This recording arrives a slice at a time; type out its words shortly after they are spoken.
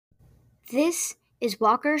This is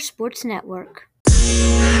Walker Sports Network.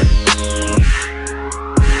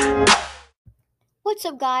 What's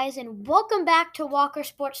up, guys, and welcome back to Walker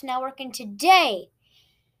Sports Network. And today,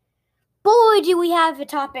 boy, do we have a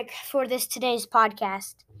topic for today's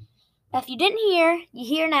podcast. If you didn't hear, you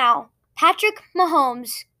hear now. Patrick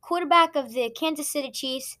Mahomes, quarterback of the Kansas City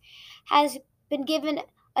Chiefs, has been given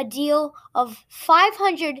a deal of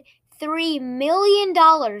 $503 million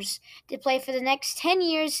to play for the next 10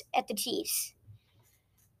 years at the Chiefs.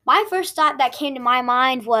 My first thought that came to my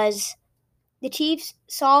mind was the Chiefs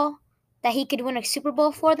saw that he could win a Super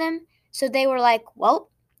Bowl for them, so they were like, well,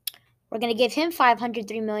 we're going to give him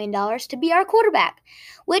 $503 million to be our quarterback,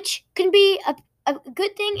 which can be a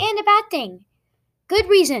good thing and a bad thing. Good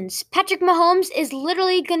reasons. Patrick Mahomes is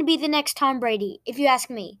literally going to be the next Tom Brady, if you ask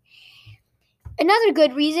me. Another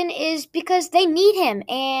good reason is because they need him,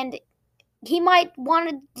 and he might want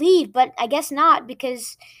to leave, but I guess not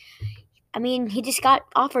because he just got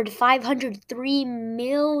offered $503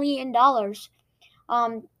 million.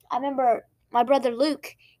 I remember my brother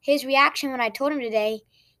Luke, his reaction when I told him today,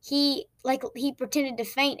 he pretended to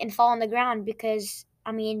faint and fall on the ground because,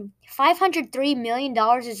 $503 million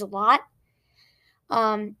is a lot.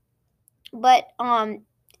 But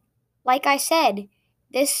like I said,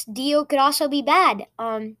 this deal could also be bad.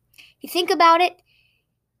 You think about it,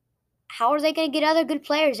 how are they going to get other good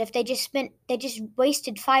players if they just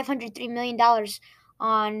wasted $503 million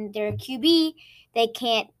on their QB? They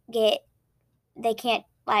can't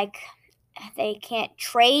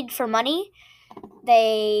trade for money.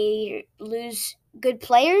 They lose good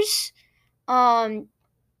players. Yeah,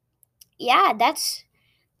 that's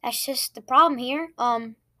just the problem here.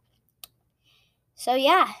 So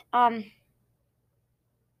yeah,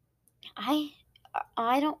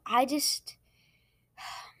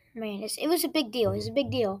 it was a big deal. It was a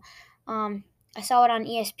big deal. I saw it on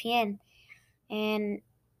ESPN, and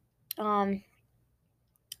I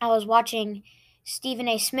was watching Stephen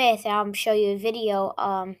A. Smith. I'll show you a video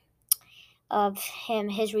of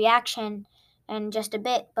his reaction in just a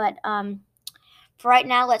bit. But for right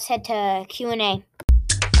now, let's head to Q&A.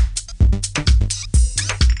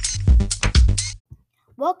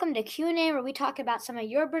 Welcome to Q&A, where we talk about some of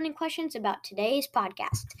your burning questions about today's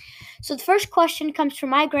podcast. So the first question comes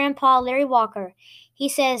from my grandpa, Larry Walker. He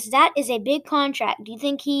says, that is a big contract. Do you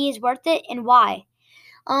think he is worth it, and why?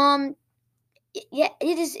 Yeah,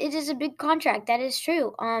 it is a big contract. That is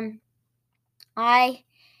true. I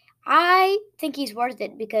think he's worth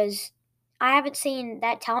it because I haven't seen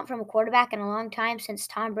that talent from a quarterback in a long time since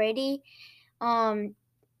Tom Brady.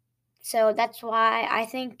 So that's why I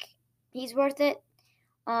think he's worth it.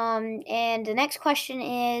 And the next question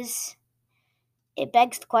is, it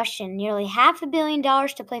begs the question, nearly $500 million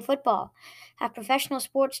to play football. Have professional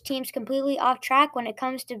sports teams completely off track when it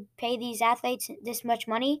comes to pay these athletes this much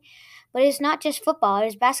money? But it's not just football, it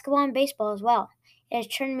is basketball and baseball as well. It has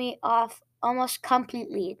turned me off almost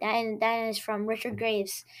completely. That is from Richard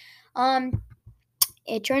Graves.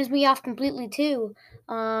 It turns me off completely too.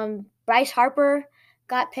 Bryce Harper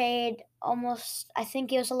got paid almost, I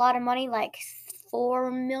think it was a lot of money, like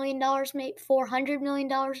 $4 million, maybe $400 million,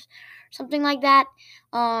 something like that.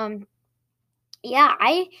 Yeah,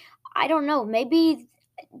 I don't know. Maybe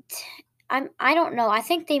I don't know. I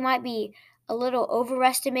think they might be a little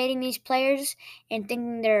overestimating these players and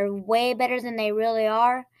thinking they're way better than they really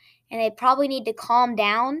are, and they probably need to calm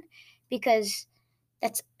down because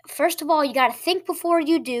first of all, you got to think before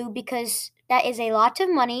you do because that is a lot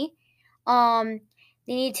of money. They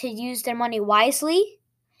need to use their money wisely,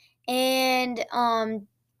 and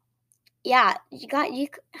yeah,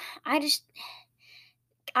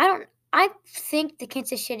 I think the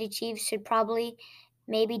Kansas City Chiefs should probably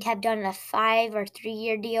maybe have done a 5 or 3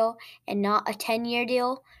 year deal and not a 10-year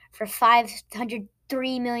deal for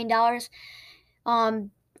 $503 million.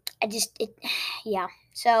 Yeah.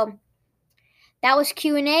 So that was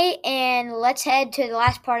Q&A, and let's head to the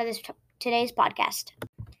last part of today's podcast.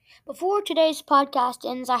 Before today's podcast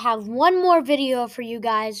ends, I have one more video for you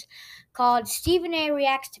guys called Stephen A.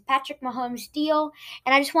 Reacts to Patrick Mahomes' Deal,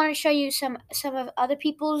 and I just want to show you some of other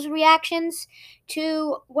people's reactions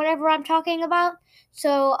to whatever I'm talking about.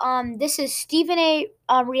 So this is Stephen A.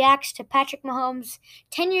 Reacts to Patrick Mahomes'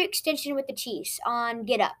 10-year extension with the Chiefs on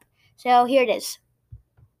Get Up. So here it is.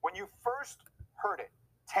 When you first heard it,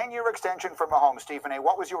 10-year extension for Mahomes, Stephen A.,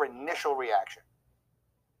 what was your initial reaction?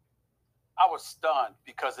 I was stunned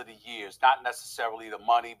because of the years, not necessarily the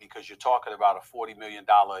money, because you're talking about a $40 million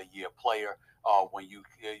a year player when you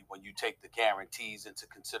take the guarantees into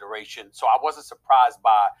consideration. So I wasn't surprised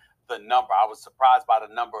by the number. I was surprised by the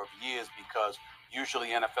number of years because Usually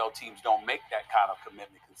NFL teams don't make that kind of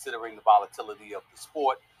commitment, considering the volatility of the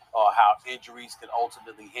sport, how injuries can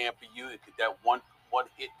ultimately hamper you. That one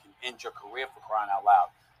hit can end your career, for crying out loud.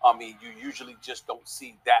 I mean, you usually just don't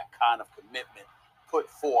see that kind of commitment put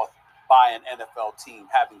forth by an NFL team.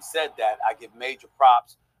 Having said that, I give major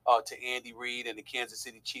props to Andy Reid and the Kansas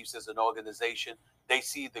City Chiefs as an organization. They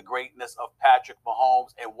see the greatness of Patrick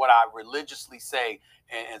Mahomes, and what I religiously say,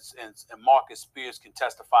 and Marcus Spears can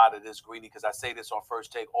testify to this, Greeny, because I say this on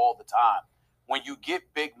First Take all the time. When you get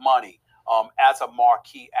big money as a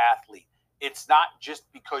marquee athlete, it's not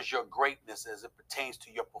just because your greatness as it pertains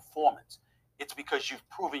to your performance. It's because you've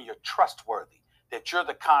proven you're trustworthy, that you're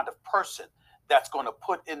the kind of person that's going to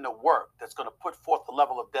put in the work, that's going to put forth the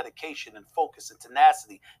level of dedication and focus and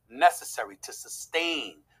tenacity necessary to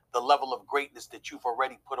sustain the level of greatness that you've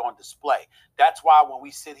already put on display. That's why when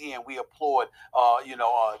we sit here and we applaud,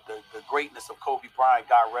 the greatness of Kobe Bryant,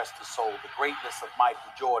 God rest his soul, the greatness of Michael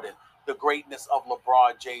Jordan, the greatness of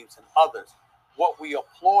LeBron James and others, what we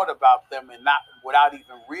applaud about them, and not without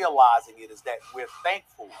even realizing it, is that we're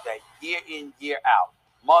thankful that year in, year out,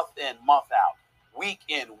 month in, month out, week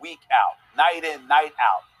in, week out, night in, night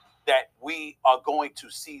out, that we are going to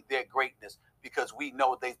see their greatness because we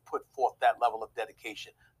know they've put forth that level of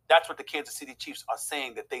dedication. That's what the Kansas City Chiefs are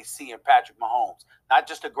saying that they see in Patrick Mahomes. Not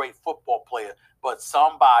just a great football player, but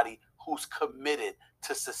somebody who's committed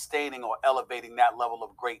to sustaining or elevating that level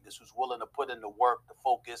of greatness, who's willing to put in the work, the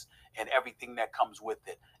focus, and everything that comes with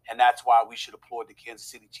it. And that's why we should applaud the Kansas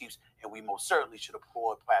City Chiefs, and we most certainly should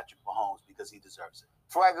applaud Patrick Mahomes because he deserves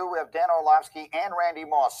it. Swagoo, we have Dan Orlovsky and Randy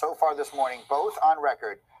Moss so far this morning, both on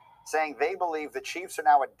record, saying they believe the Chiefs are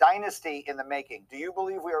now a dynasty in the making. Do you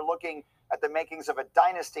believe we are looking at the makings of a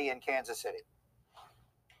dynasty in Kansas City?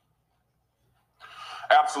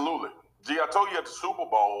 Absolutely. Gee, I told you at the Super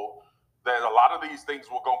Bowl that a lot of these things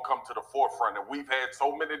were going to come to the forefront, and we've had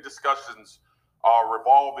so many discussions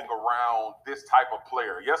revolving around this type of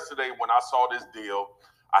player. Yesterday, when I saw this deal,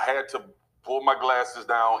 I had to pull my glasses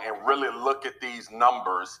down and really look at these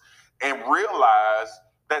numbers and realize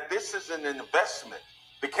that this is an investment.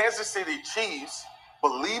 The Kansas City Chiefs,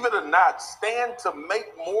 believe it or not, stand to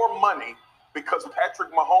make more money because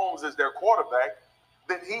Patrick Mahomes is their quarterback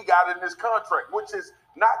than he got in his contract, which is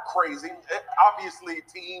not crazy. Obviously,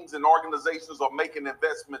 teams and organizations are making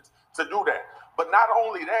investments to do that. But not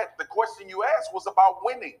only that, the question you asked was about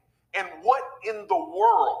winning. And what in the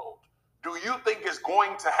world do you think is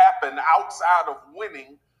going to happen outside of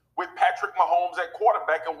winning with Patrick Mahomes at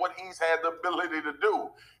quarterback and what he's had the ability to do?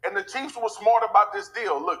 And the Chiefs were smart about this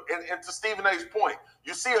deal. Look, and to Stephen A's point,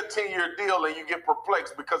 you see a 10-year deal and you get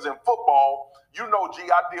perplexed because in football, you know,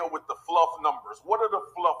 I deal with the fluff numbers. What are the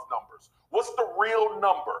fluff numbers? What's the real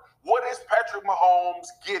number? What is Patrick Mahomes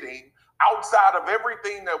getting outside of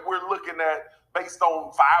everything that we're looking at based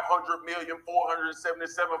on $500 million, $477,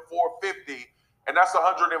 $450, and that's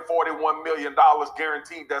 $141 million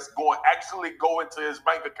guaranteed that's actually go into his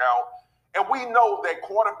bank account. And we know that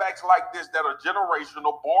quarterbacks like this that are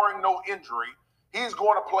generational, barring no injury, he's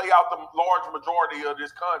going to play out the large majority of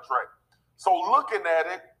this contract. So looking at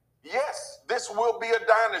it, yes, this will be a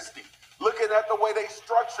dynasty. Looking at the way they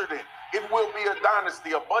structured it, it will be a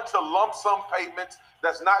dynasty. A bunch of lump sum payments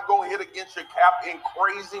that's not going to hit against your cap in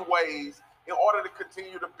crazy ways in order to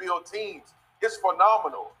continue to build teams. It's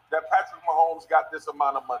phenomenal that Patrick Mahomes got this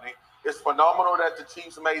amount of money. It's phenomenal that the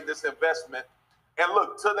Chiefs made this investment. And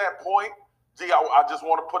look, to that point, I just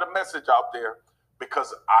want to put a message out there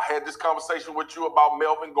because I had this conversation with you about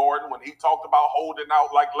Melvin Gordon when he talked about holding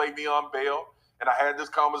out like Le'Veon Bell. And I had this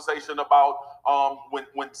conversation about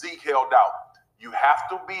when Zeke held out. You have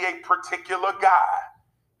to be a particular guy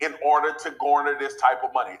in order to garner this type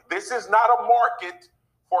of money. This is not a market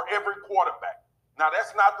for every quarterback. Now,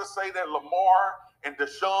 that's not to say that Lamar and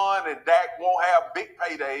Deshaun and Dak won't have big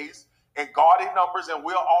paydays and gaudy numbers, and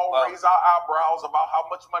we'll all raise our eyebrows about how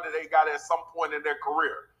much money they got at some point in their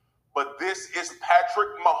career. But this is Patrick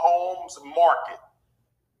Mahomes' market.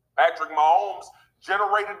 Patrick Mahomes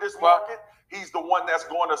generated this market. He's the one that's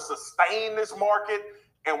going to sustain this market.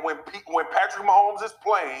 And when Patrick Mahomes is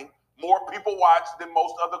playing, more people watch than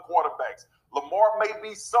most other quarterbacks. Lamar may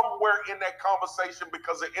be somewhere in that conversation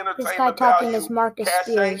because of entertainment value,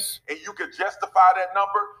 cachet, and you could justify that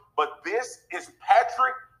number. But this is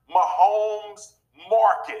Patrick Mahomes'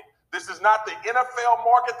 market. This is not the NFL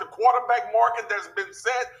market, the quarterback market that's been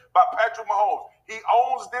set by Patrick Mahomes. He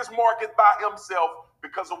owns this market by himself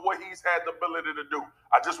because of what he's had the ability to do.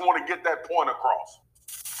 I just want to get that point across.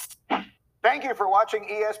 Thank you for watching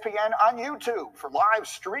ESPN on YouTube. For live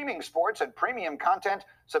streaming sports and premium content,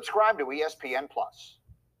 subscribe to ESPN+.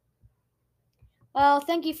 Well,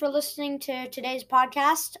 thank you for listening to today's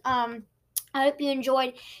podcast. I hope you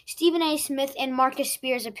enjoyed Stephen A. Smith and Marcus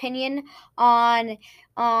Spears' opinion on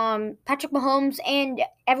Patrick Mahomes and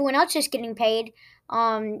everyone else just getting paid,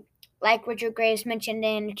 like Richard Graves mentioned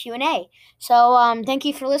in Q&A. So thank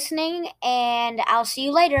you for listening, and I'll see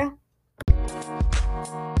you later.